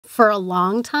for a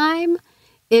long time,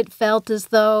 it felt as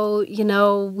though,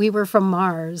 we were from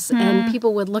Mars and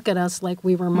people would look at us like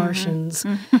we were Martians,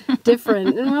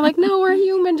 different. And we're like, no, we're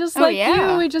human just like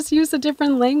you. We just use a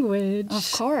different language.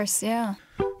 Of course, yeah.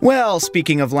 Well,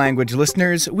 speaking of language,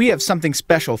 listeners, we have something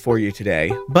special for you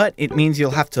today, but it means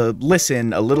you'll have to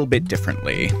listen a little bit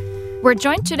differently. We're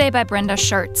joined today by Brenda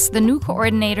Schertz, the new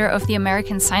coordinator of the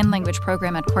American Sign Language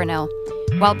program at Cornell.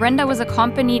 While Brenda was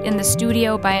accompanied in the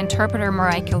studio by interpreter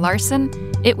Mareike Larsen,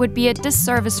 it would be a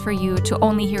disservice for you to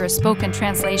only hear a spoken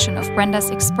translation of Brenda's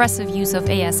expressive use of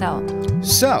ASL.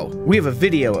 So, we have a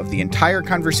video of the entire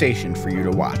conversation for you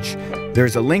to watch.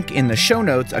 There's a link in the show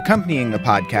notes accompanying the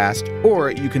podcast,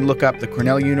 or you can look up the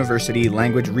Cornell University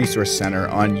Language Resource Center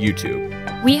on YouTube.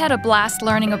 We had a blast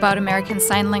learning about American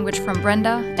Sign Language from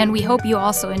Brenda, and we hope you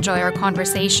also enjoy our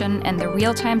conversation and the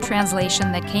real-time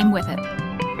translation that came with it.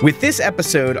 With this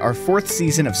episode, our 4th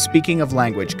season of Speaking of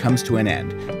Language comes to an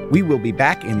end. We will be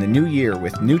back in the new year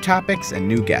with new topics and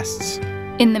new guests.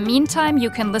 In the meantime,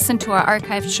 you can listen to our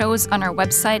archived shows on our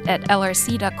website at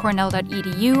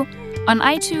lrc.cornell.edu, on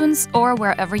iTunes, or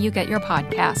wherever you get your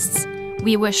podcasts.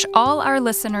 We wish all our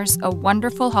listeners a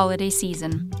wonderful holiday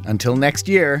season. Until next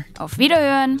year. Auf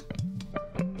Wiederhören!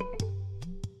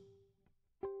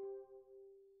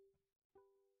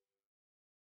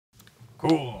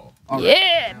 Cool.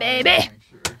 Yeah, baby!